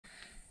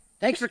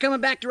Thanks for coming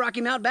back to Rocky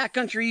Mountain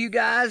Backcountry, you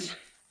guys.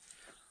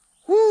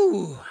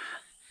 Whoo!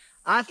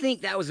 I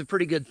think that was a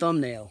pretty good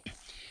thumbnail.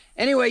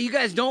 Anyway, you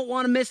guys don't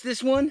want to miss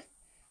this one.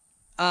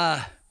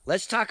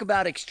 Let's talk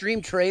about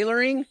extreme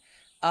trailering.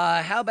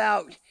 How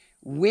about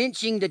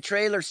winching the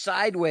trailer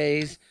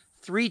sideways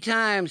 3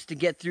 times to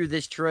get through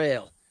this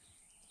trail?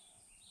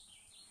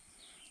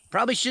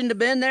 Probably shouldn't have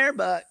been there,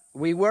 but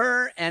we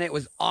were, and it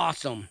was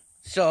awesome.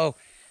 So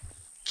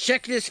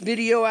check this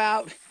video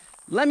out.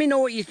 Let me know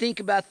what you think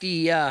about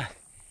the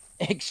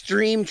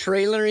extreme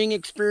trailering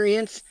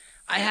experience.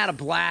 I had a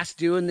blast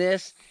doing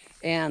this,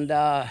 and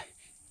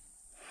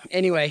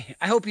anyway,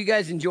 I hope you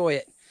guys enjoy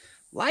it.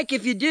 Like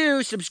if you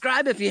do,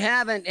 subscribe if you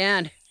haven't,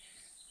 and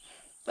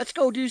let's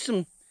go do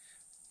some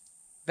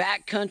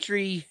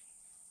backcountry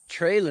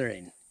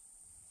trailering.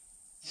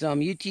 Some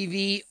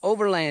UTV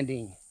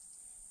overlanding,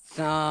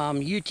 some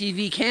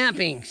UTV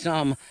camping,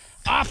 some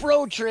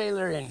off-road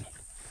trailering.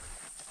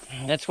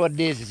 That's what it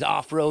is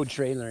off-road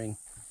trailering.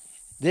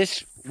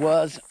 This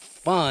was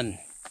fun.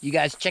 You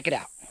guys check it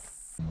out.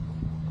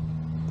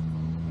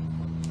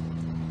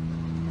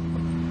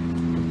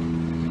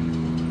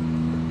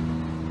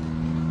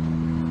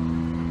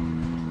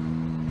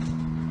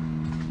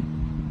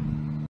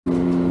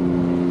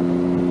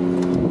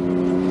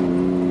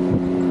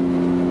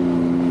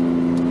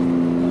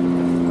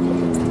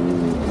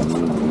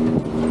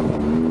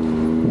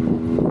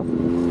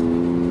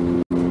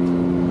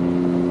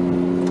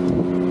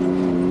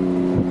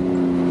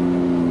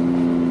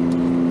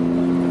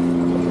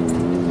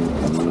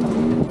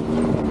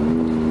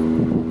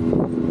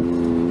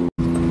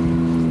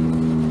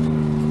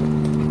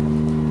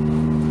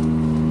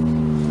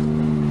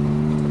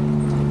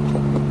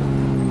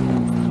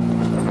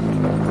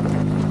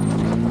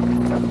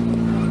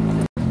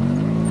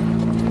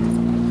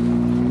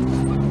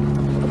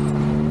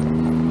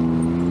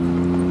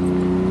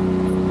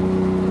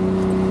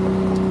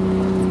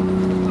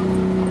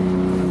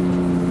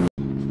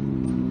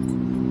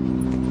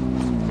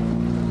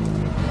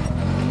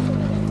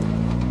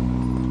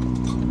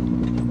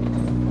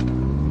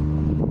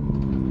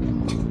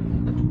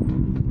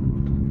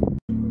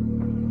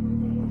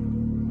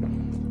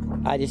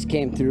 I just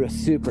came through a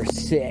super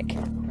sick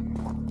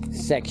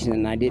section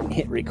and I didn't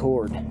hit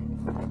record.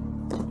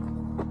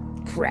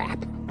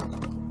 Crap.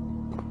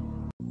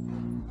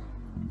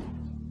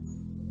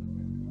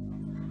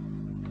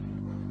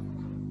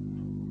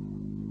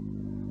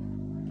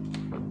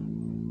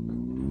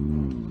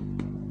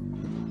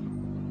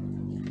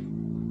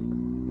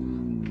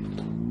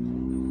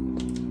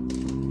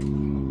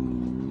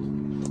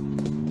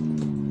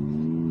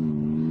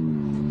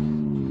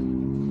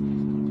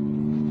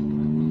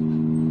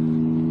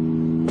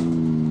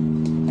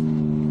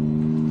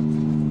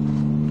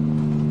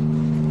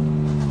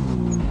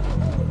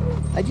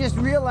 I just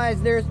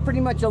realized there's pretty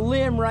much a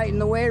limb right in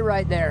the way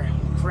right there.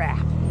 Crap.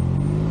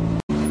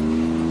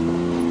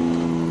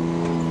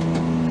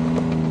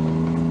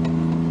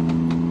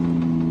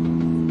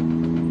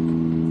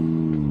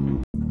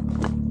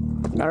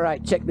 All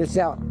right, check this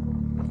out.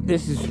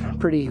 This is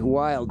pretty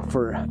wild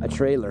for a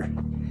trailer.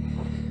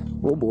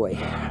 Oh boy.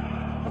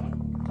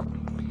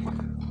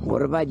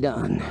 What have I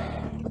done?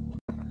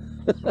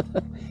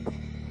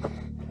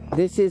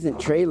 This isn't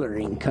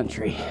trailering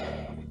country.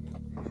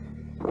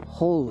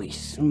 Holy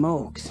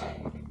smokes.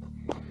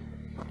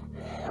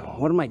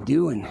 What am I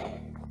doing?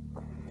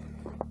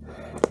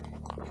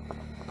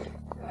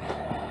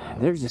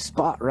 There's a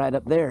spot right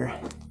up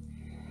there.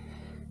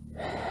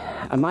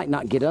 I might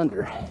not get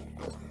under.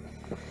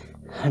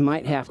 I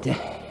might have to.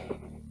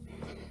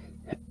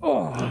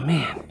 Oh,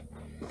 man.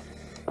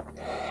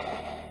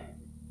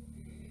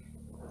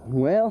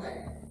 Well,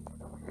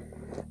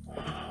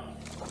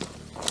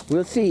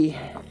 we'll see.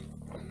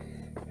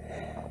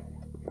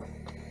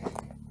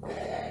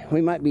 We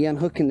might be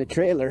unhooking the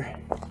trailer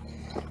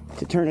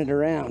to turn it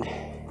around.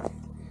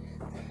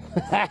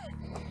 I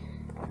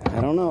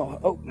don't know.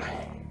 Oh,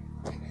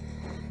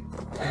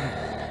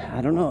 I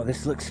don't know.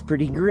 This looks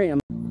pretty grim.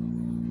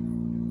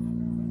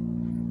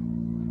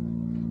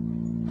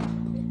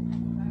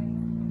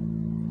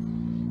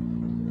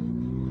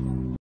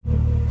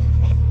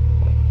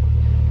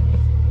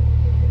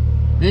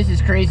 This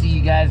is crazy,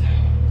 you guys.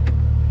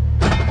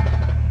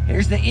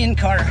 Here's the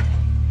in-car.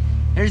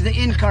 Here's the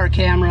in-car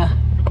camera.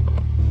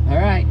 All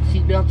right,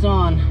 seatbelts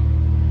on.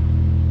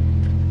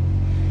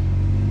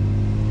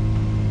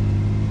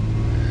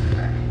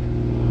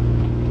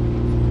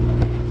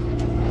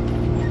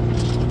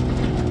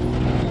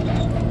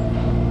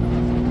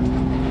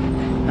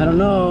 I don't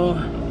know.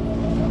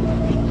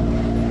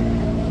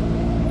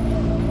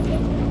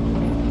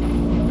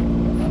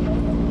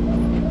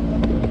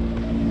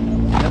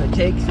 Gotta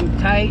take some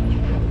tight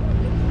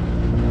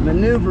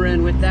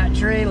maneuvering with that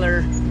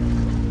trailer.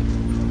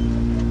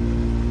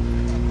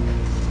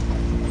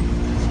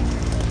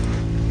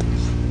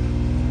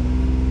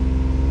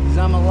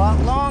 I'm a lot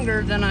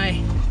longer than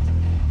I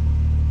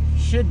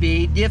should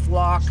be. Diff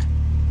lock.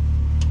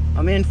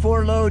 I'm in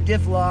 4-load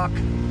diff lock.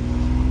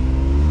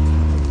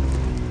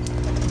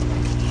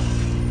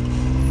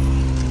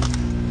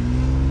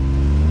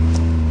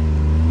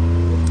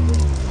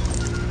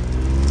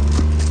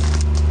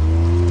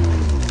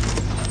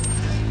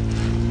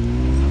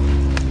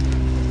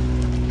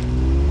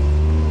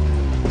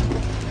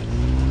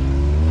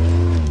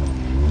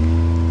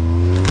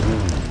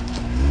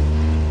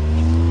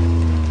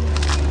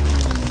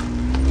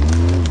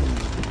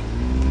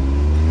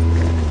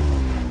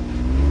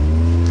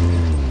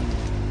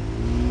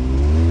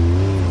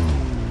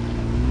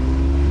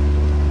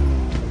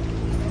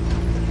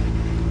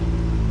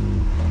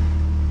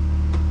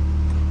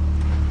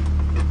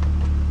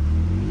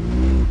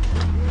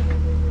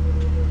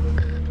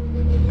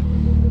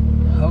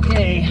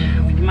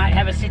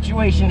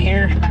 situation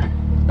here.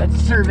 Let's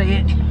survey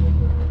it.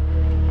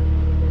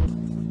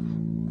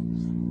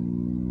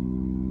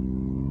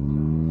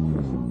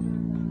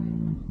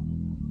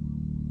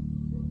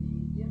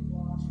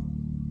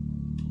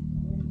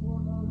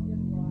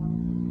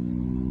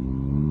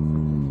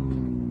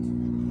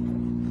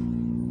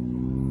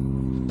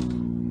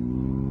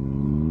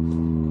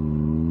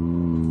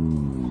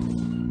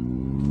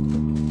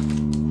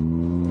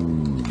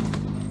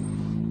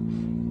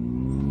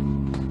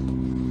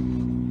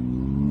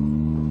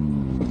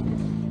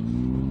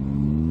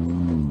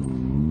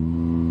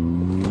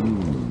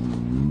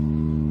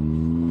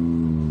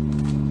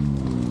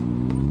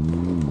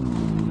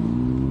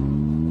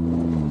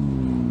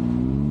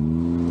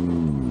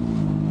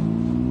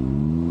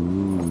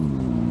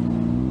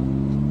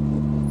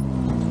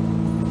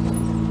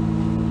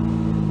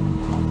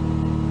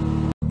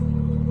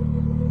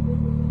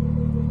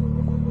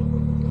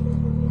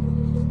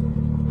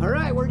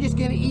 We're just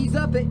gonna ease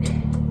up it.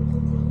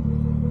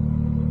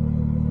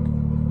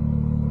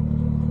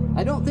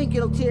 I don't think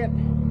it'll tip.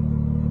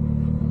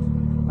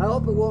 I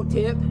hope it won't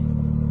tip.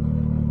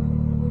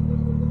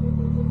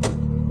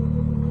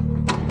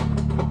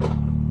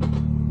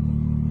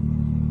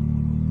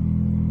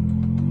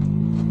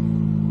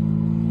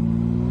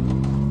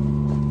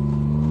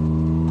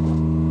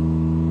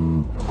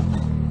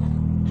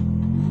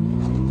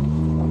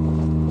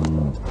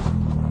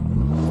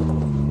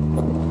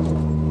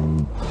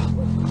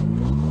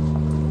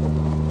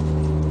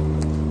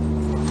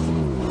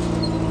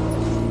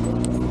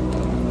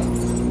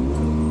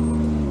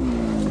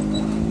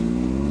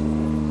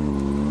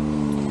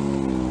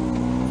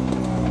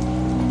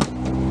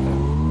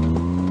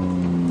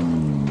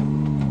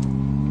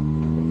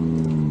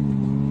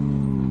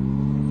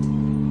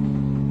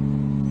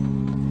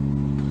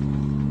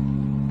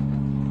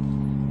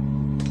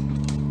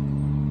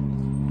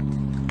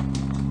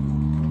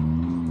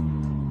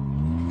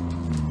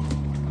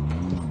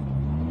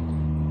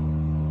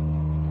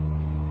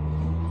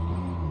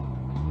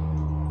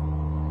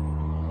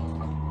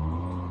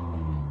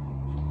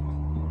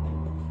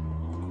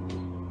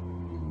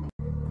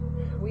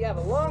 We have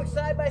a long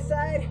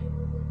side-by-side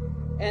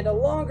and a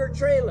longer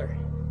trailer.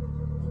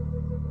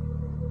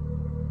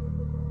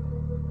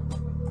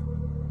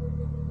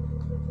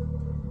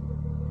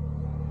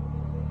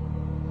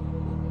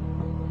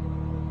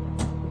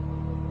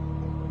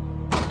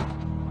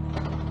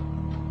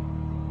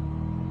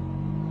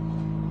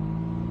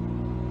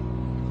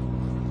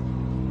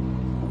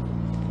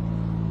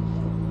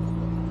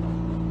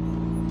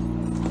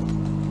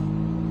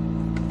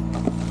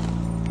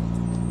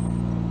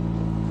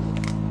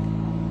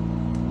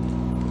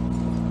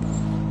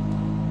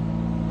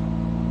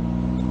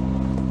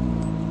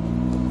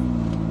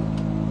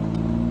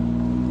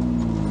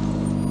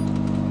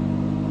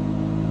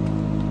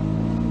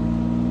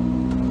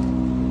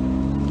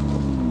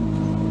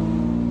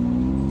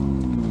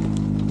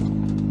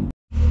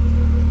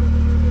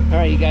 All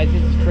right, you guys,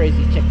 this is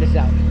crazy. Check this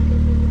out.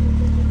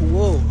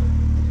 Whoa.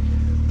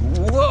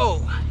 Whoa.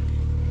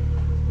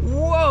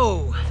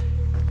 Whoa.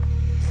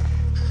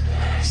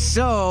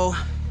 So,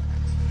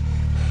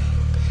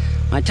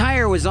 my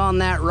tire was on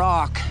that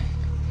rock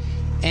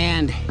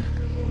and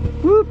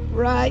whoop,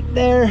 right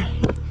there,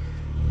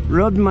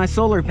 rubbed my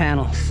solar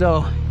panel.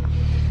 So,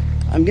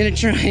 I'm gonna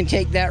try and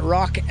take that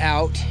rock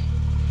out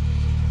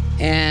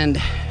and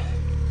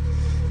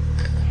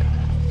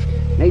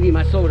maybe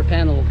my solar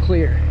panel will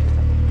clear.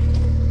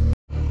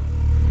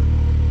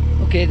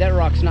 Okay, that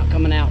rock's not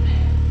coming out.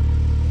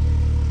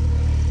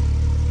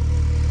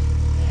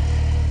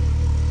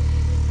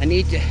 I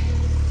need to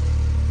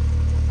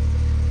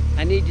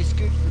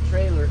scooch the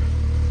trailer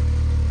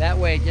that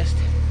way just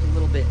a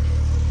little bit.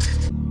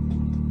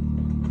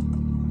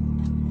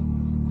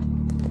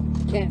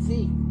 Can't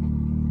see.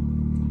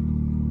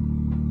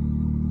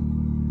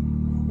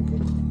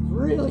 It's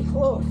really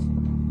close.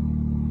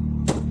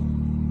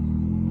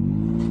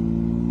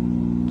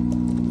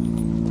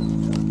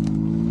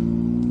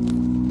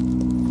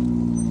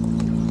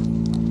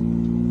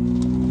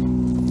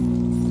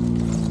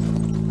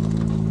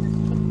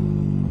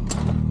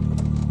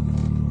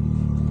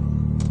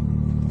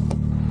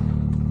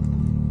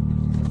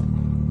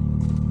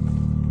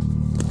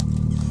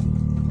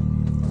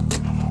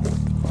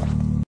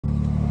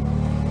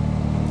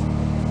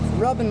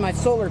 Rubbing my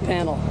solar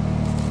panel.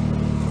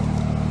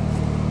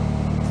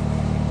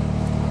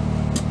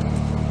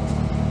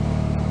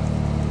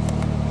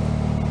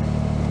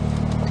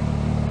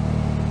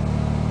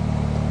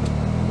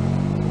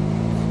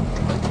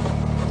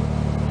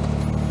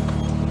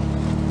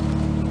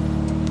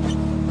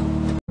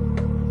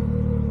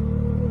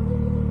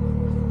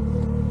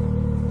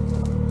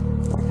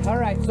 All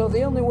right, so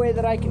the only way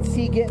that I can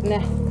see getting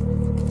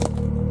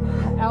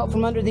out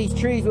from under these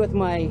trees with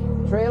my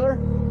trailer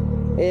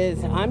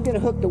is I'm going to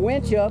hook the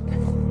winch up.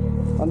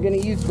 I'm going to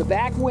use the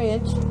back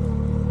winch.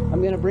 I'm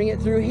going to bring it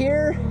through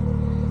here,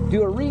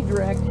 do a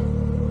redirect,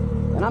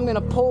 and I'm going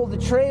to pull the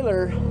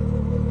trailer.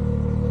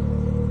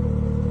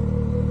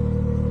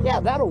 Yeah,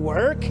 that'll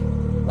work.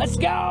 Let's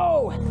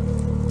go.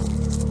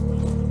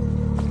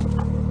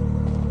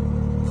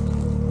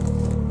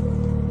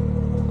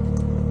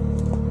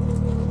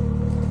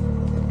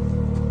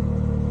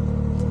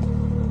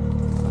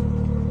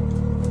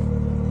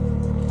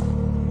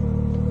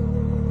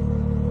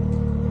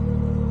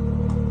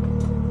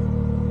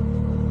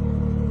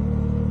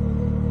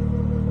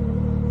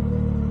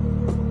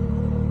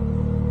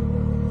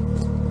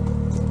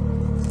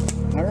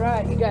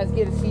 guys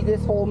get to see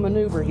this whole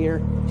maneuver here.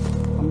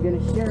 I'm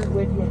gonna share it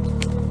with you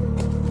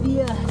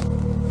via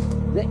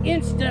the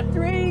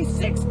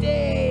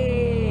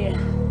Insta360.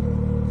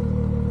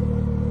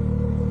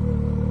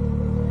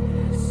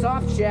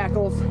 Soft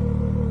shackles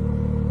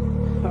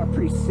are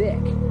pretty sick.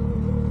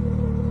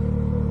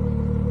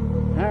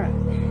 All right.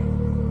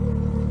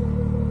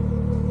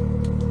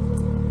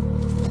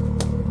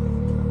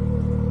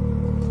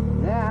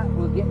 That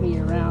will get me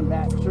around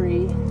that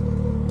tree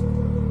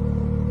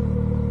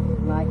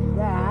like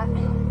that.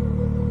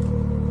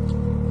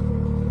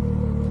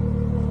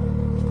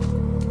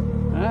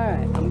 All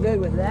right, I'm good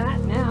with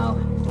that now.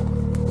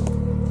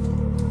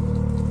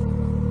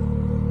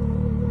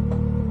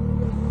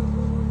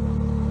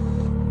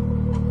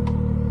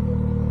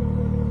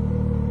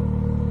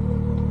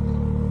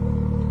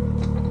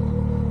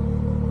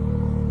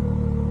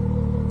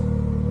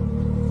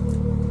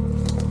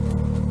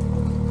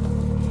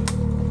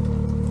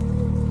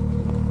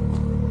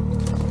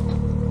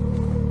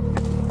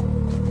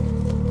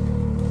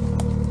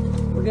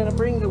 We're gonna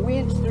bring the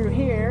winch through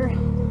here.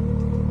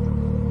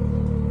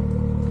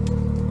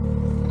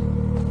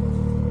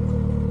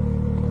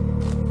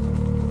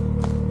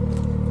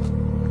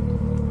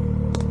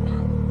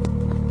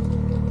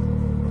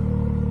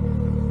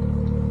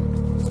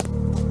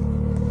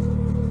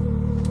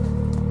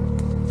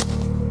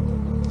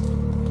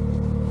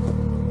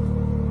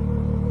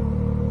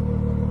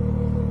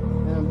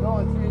 And I'm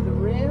going through the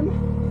rim.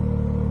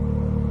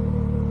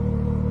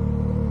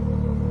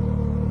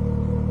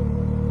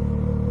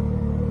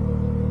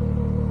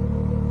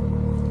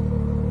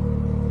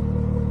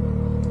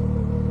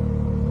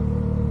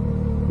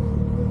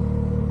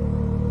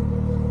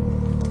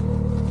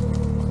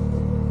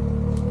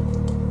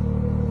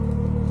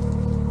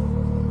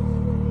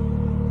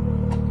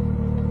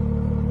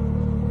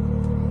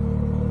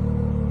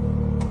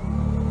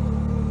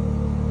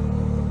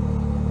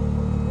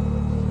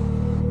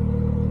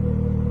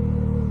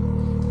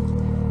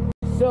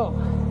 So,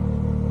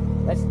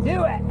 let's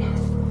do it.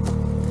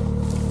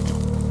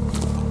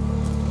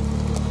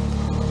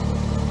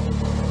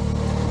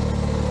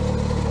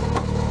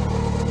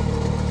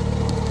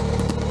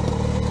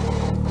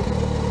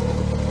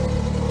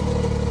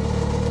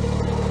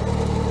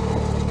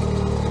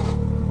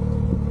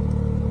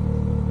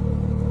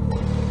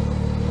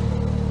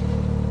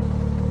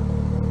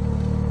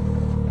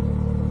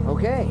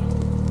 Okay.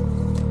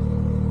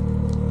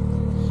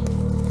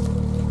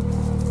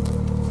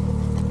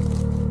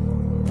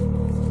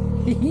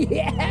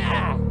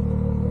 Yeah!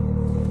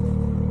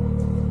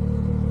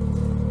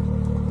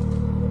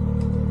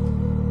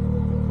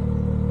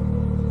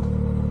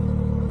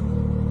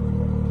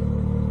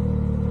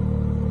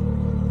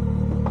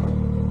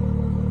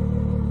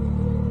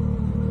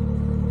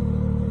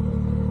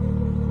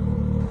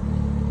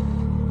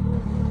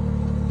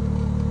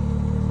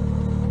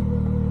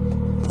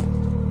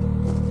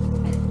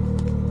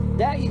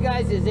 That, you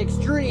guys, is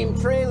extreme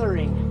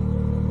trailering.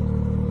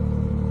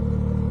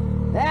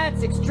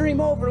 That's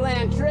extreme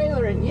overland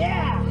trailering,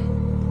 yeah!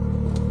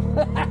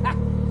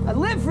 I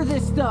live for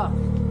this stuff.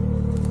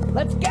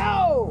 Let's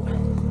go!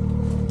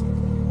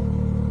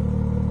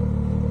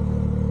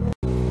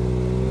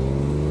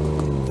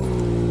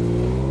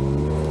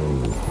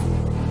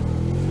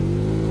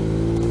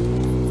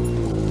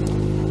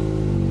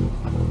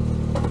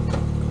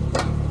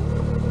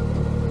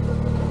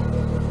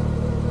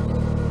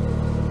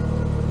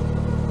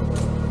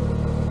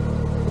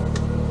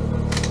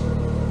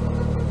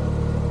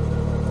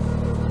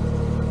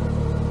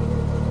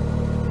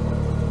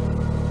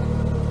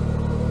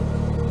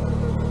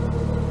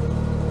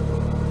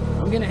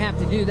 I'm gonna have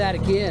to do that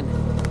again.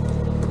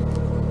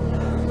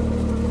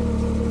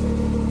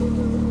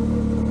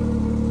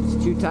 It's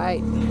too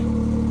tight.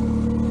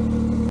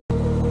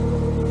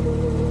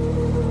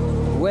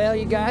 Well,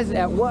 you guys,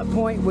 at what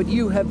point would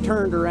you have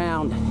turned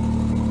around?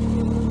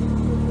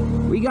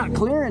 We got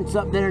clearance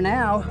up there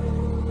now,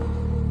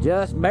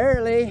 just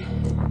barely.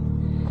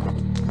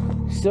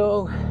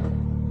 So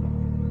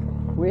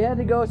we had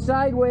to go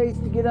sideways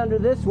to get under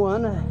this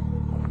one,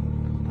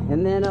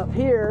 and then up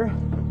here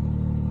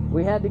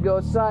we had to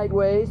go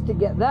sideways to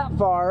get that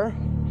far,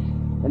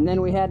 and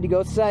then we had to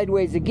go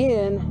sideways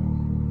again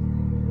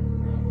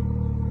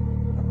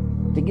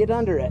to get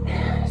under it.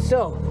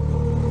 So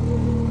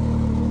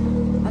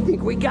I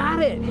think we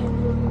got it.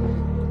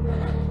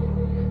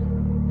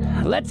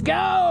 Let's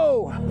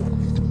go!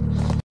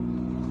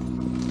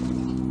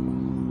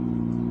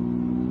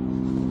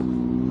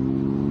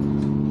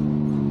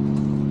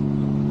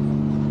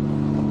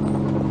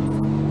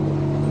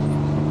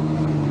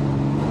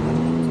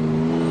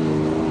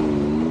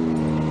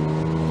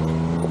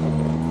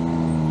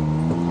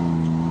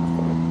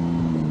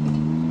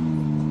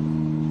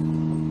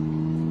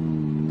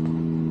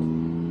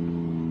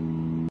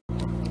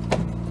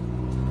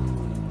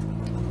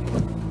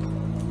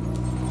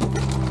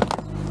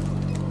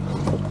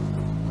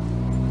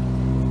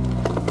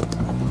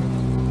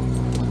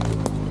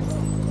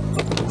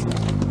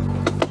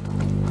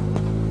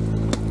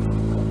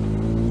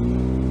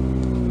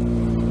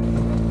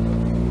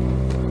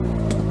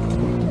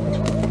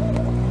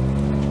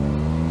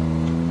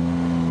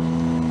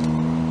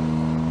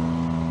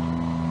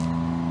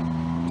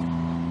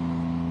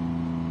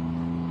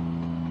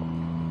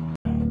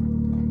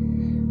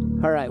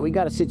 All right, we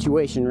got a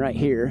situation right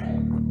here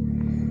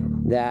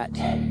that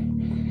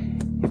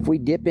if we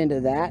dip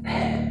into that,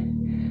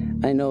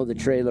 I know the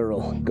trailer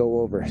will go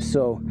over.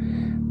 So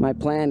my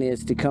plan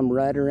is to come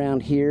right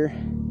around here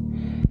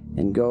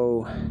and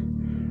go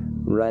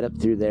right up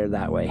through there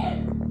that way.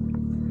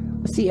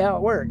 Let's see how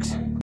it works.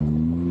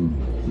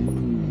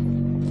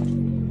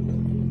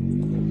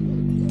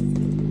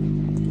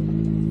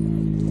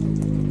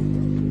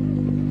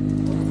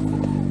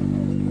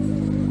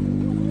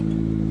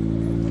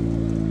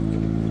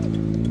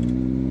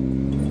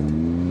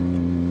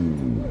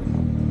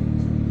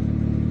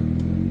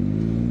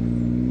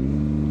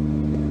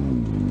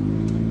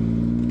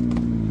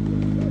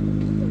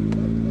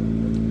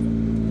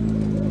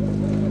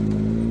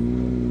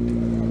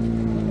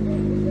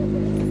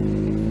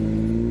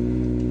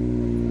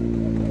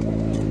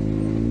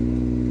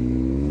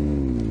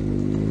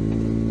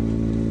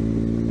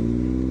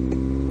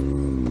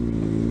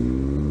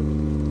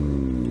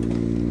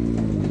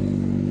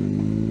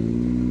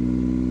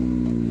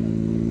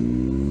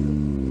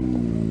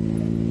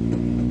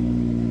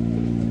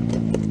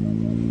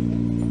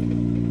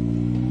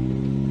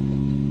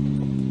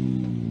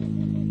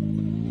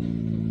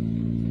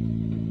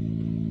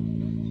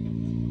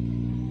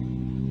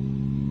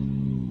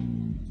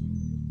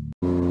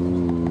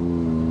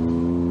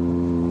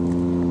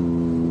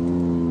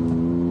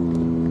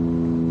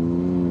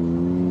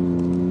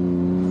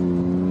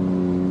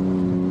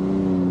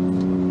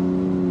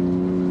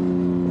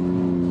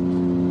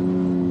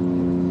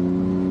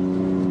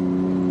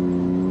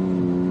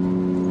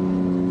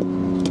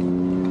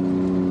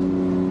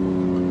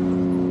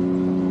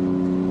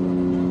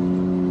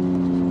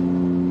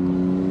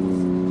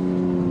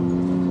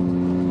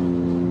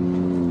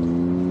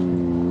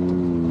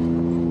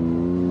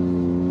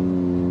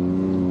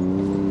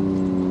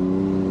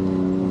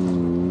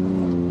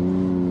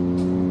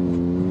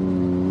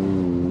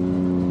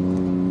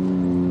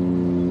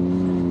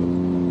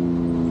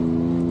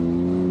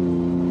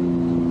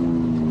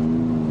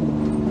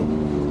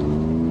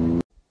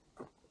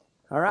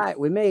 All right,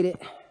 we made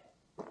it.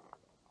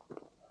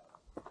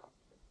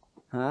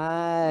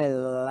 I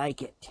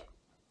like it.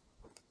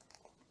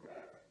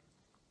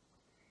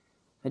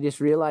 I just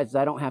realized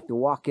I don't have to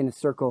walk in a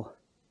circle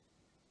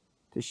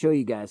to show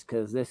you guys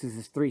because this is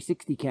a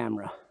 360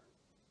 camera.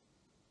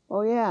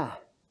 Oh yeah.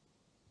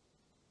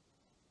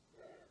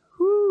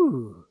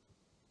 Whew.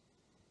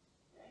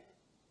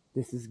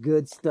 This is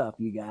good stuff,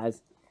 you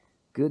guys.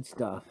 Good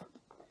stuff.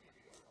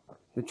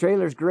 The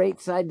trailer's great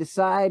side to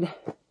side,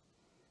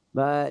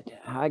 but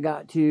I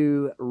got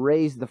to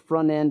raise the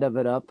front end of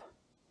it up.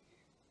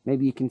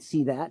 Maybe you can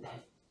see that.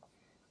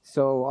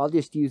 So I'll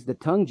just use the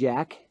tongue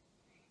jack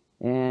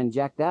and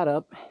jack that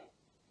up.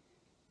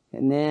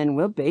 And then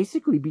we'll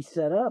basically be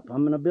set up.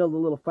 I'm going to build a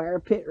little fire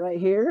pit right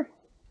here.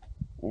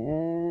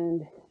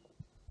 And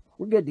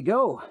we're good to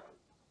go.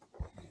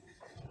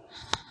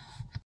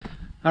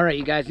 All right,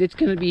 you guys, it's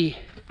going to be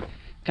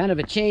kind of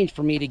a change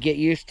for me to get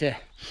used to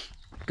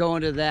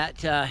going to that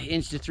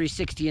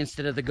Insta360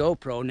 instead of the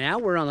GoPro. Now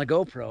we're on the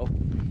GoPro.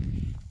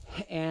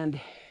 And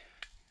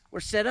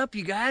we're set up,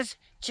 you guys.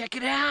 Check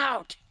it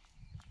out.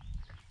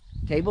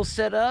 Table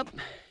set up.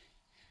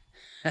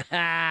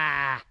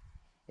 AK-40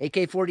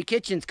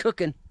 kitchen's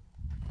cooking.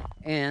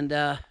 And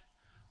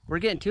we're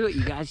getting to it,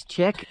 you guys.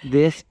 Check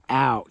this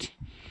out.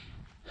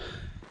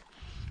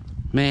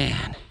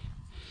 Man,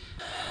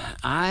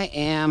 I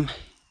am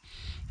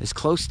as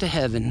close to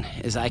heaven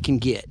as I can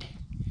get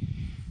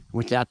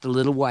without the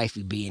little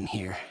wifey being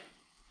here.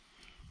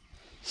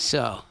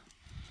 So,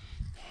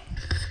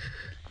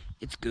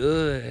 it's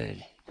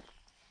good.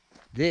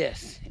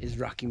 This is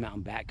Rocky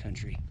Mountain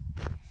backcountry.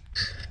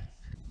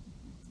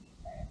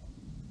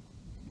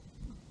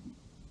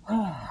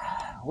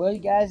 Well, you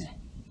guys,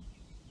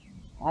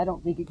 I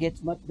don't think it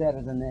gets much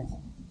better than this.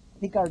 I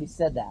think I already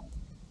said that.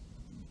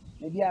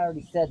 Maybe I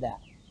already said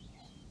that.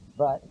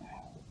 But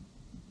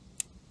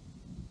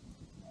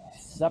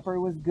supper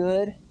was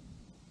good.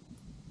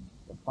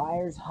 The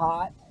fire's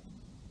hot.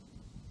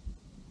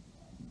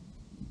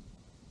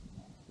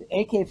 The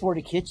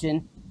AK-40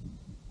 kitchen,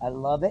 I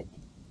love it.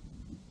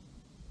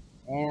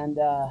 And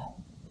I'm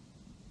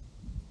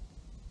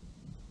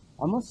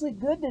gonna sleep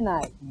good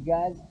tonight, you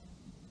guys.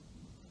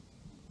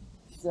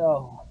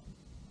 So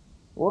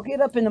we'll get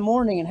up in the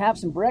morning and have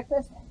some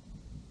breakfast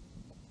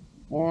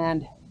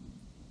and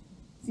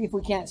see if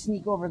we can't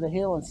sneak over the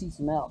hill and see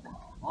some elk.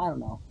 I don't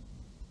know.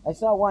 I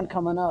saw one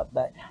coming up,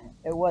 but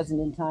it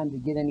wasn't in time to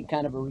get any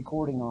kind of a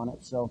recording on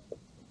it, so,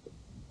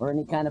 or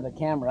any kind of a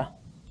camera.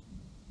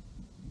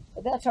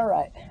 But that's all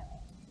right.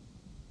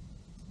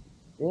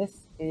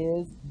 This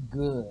is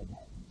good.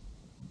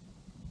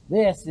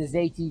 This is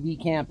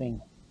ATV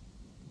camping,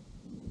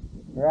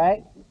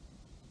 right?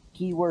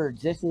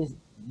 Keywords. This is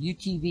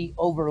UTV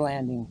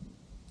overlanding.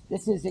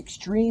 This is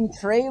extreme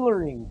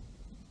trailering.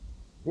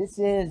 This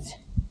is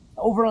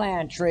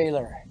overland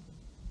trailer.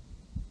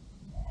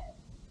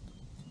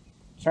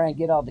 Try and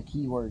get all the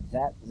keywords.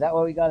 Is that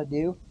what we got to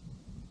do?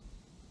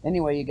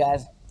 Anyway, you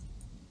guys,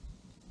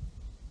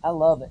 I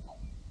love it.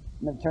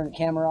 I'm going to turn the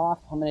camera off.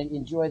 I'm going to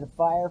enjoy the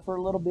fire for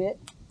a little bit.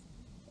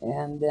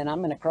 And then I'm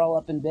going to crawl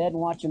up in bed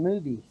and watch a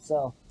movie.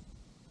 So,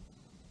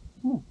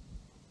 we'll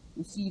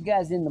see you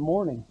guys in the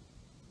morning.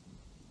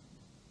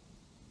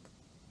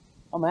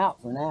 I'm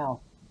out for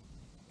now.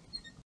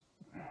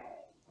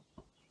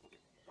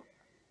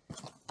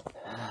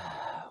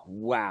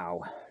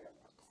 Wow.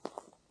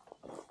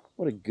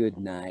 What a good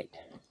night.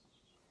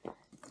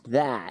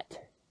 That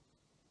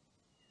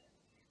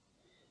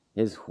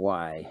is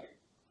why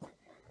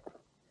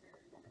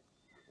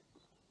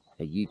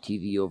a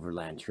UTV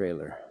overland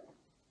trailer.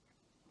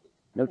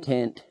 No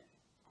tent.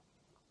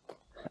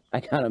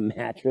 I got a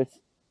mattress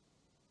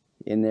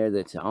in there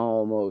that's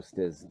almost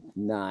as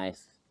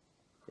nice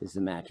as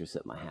the mattress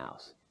at my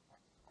house.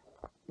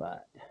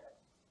 But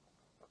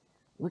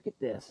look at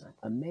this.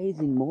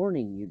 Amazing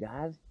morning, you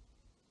guys.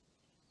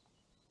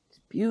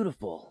 It's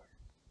beautiful.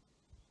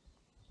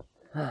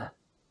 I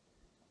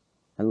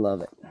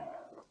love it.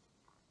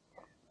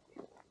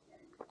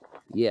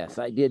 Yes,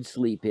 I did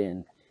sleep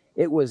in.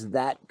 It was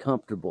that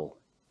comfortable.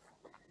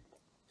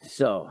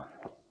 So,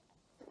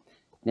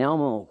 now I'm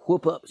going to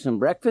whoop up some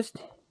breakfast.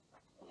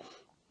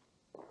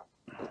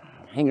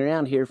 Hang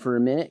around here for a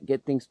minute,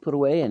 get things put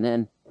away, and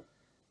then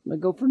I'm going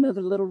to go for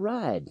another little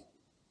ride.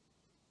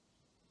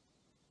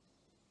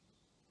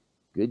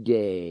 Good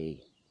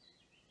day.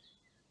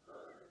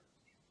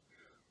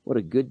 What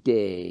a good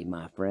day,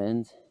 my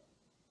friends.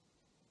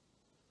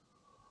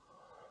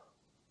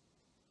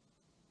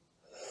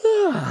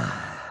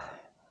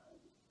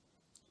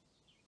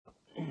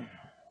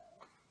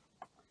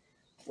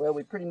 Well,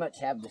 we pretty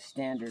much have the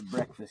standard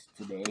breakfast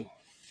today.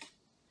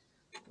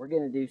 We're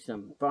going to do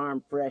some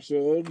farm fresh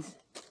eggs,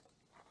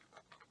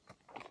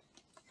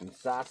 some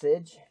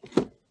sausage,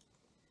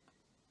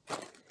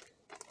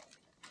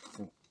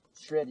 some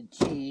shredded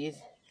cheese.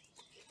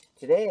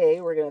 Today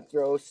we're going to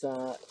throw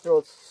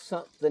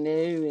something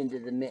new into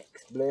the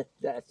mix. Did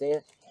I say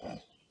it?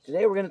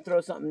 Today we're going to throw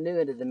something new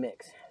into the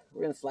mix.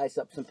 We're going to slice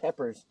up some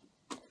peppers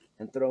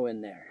and throw in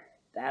there.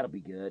 That'll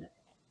be good.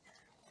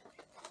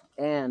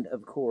 And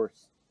of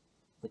course,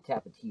 the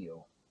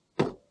tapatio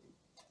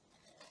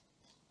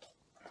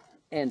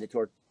and the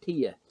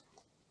tortilla.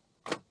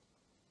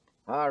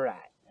 All right,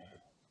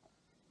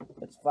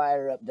 let's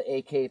fire up the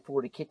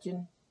AK-40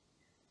 kitchen.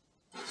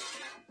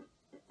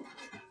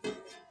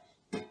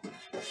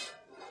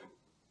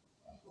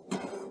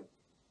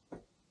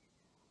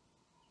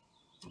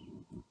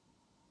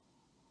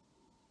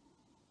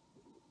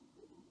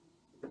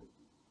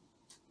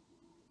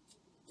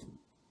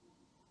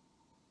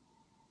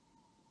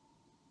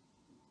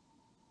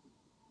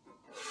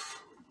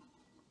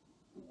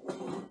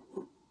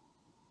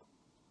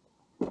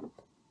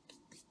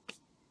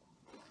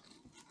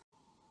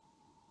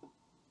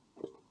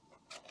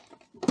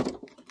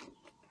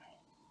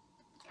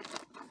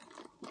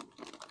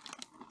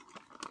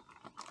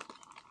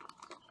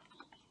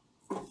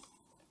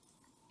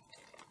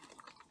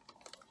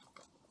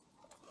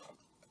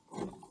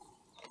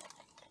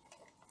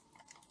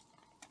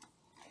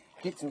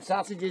 Get some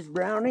sausages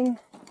browning.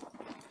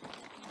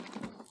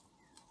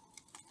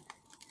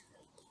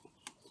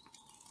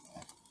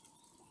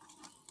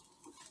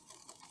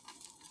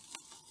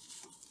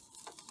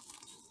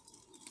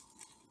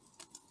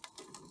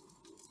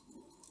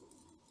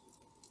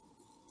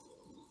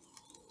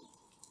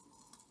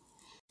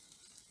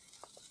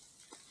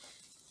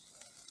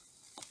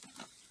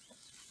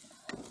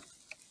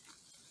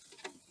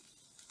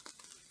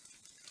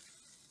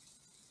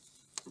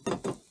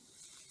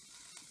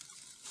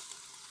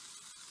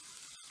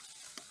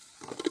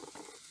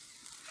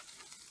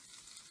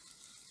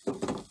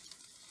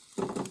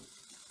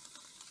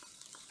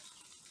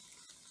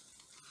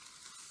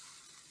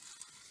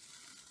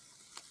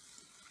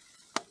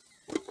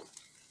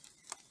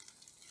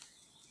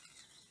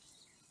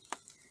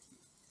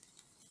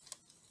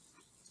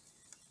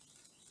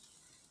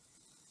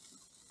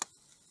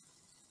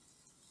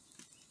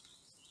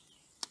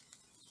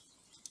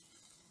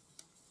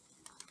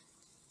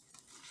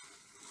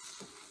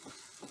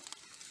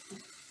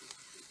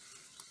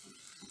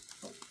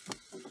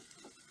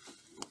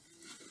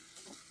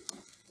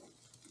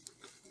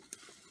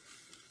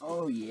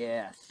 Oh,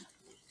 yes.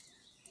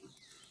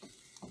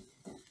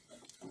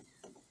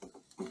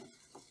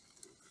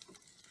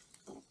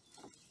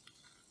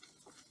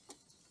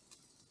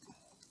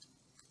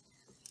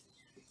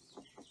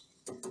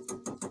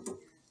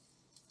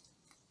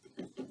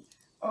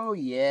 Oh,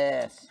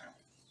 yes.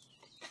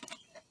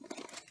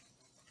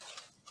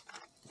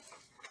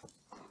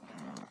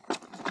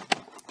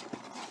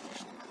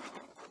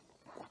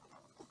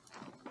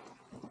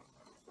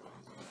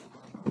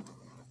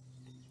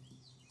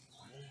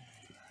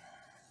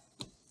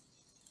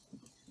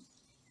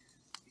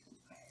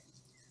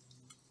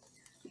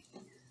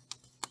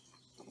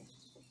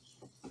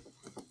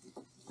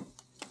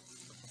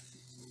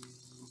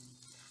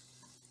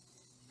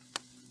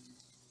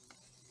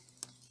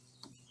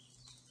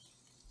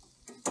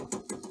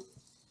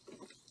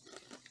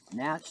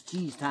 Now it's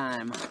cheese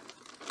time.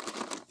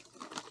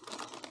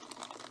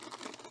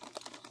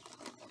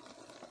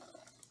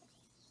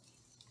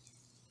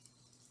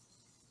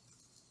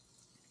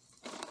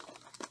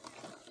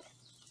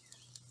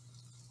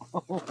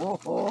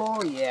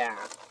 Oh, yeah.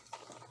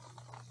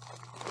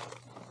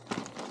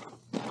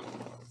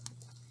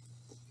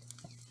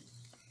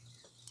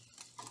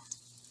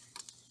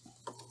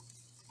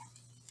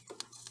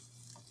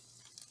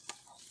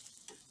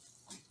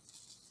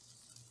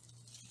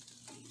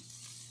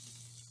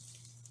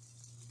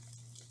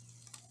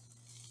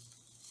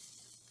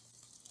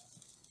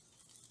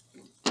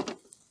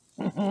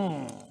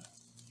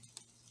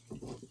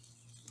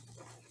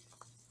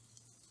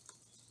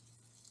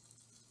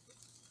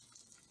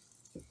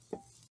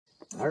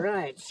 All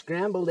right,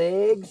 scrambled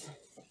eggs,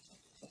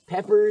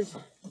 peppers,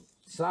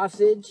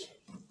 sausage.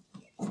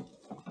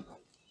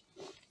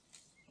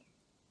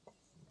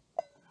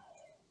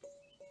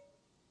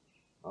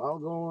 All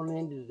going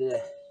into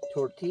the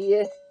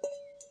tortilla.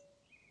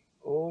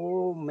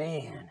 Oh,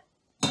 man.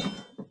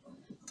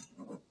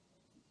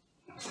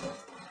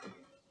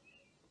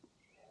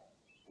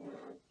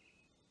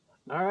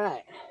 All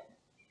right.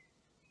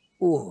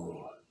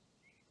 Ooh,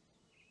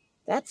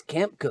 that's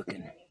camp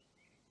cooking.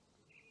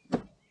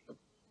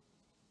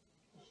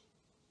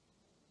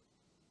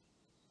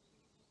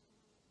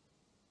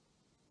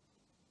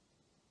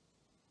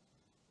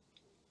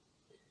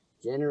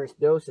 Generous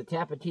dose of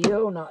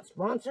Tapatio, not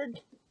sponsored.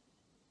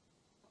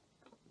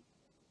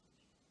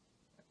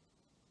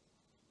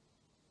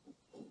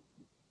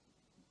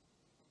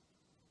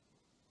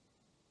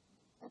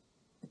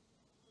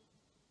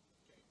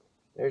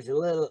 There's a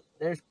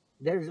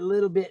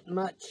little bit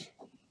much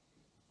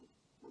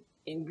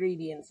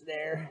ingredients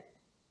there.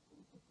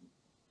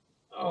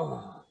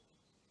 Oh.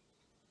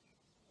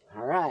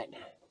 All right.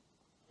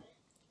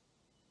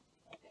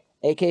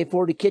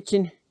 AK-40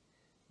 Kitchen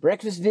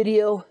breakfast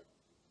video.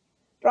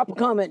 Drop a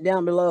comment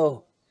down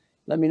below.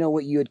 Let me know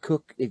what you would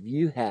cook if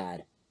you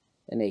had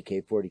an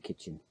AK-40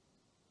 Kitchen.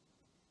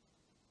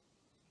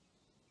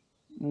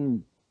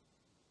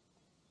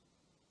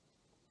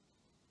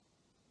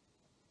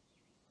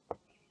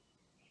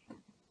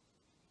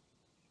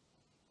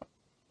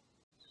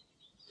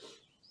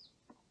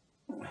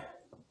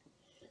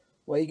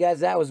 Well, you guys,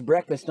 that was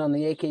breakfast on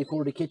the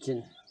AK-40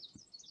 Kitchen.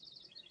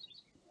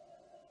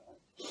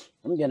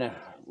 I'm going to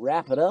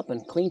wrap it up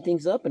and clean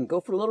things up and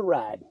go for a little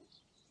ride.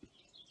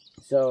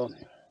 So,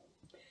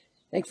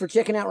 thanks for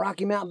checking out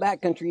Rocky Mountain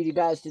Backcountry, you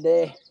guys,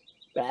 today.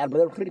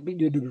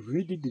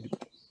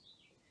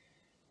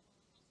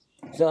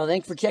 So,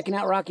 thanks for checking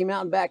out Rocky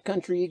Mountain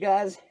Backcountry, you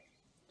guys.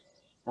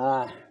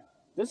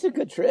 This is a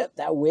good trip.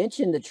 That winch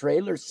in the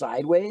trailer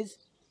sideways.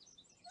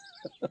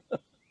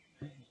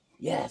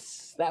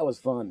 Yes, that was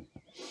fun.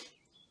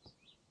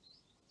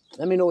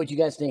 Let me know what you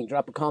guys think.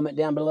 Drop a comment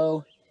down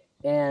below.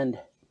 And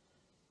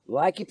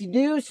like if you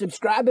do,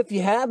 subscribe if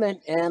you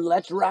haven't, and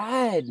let's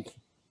ride.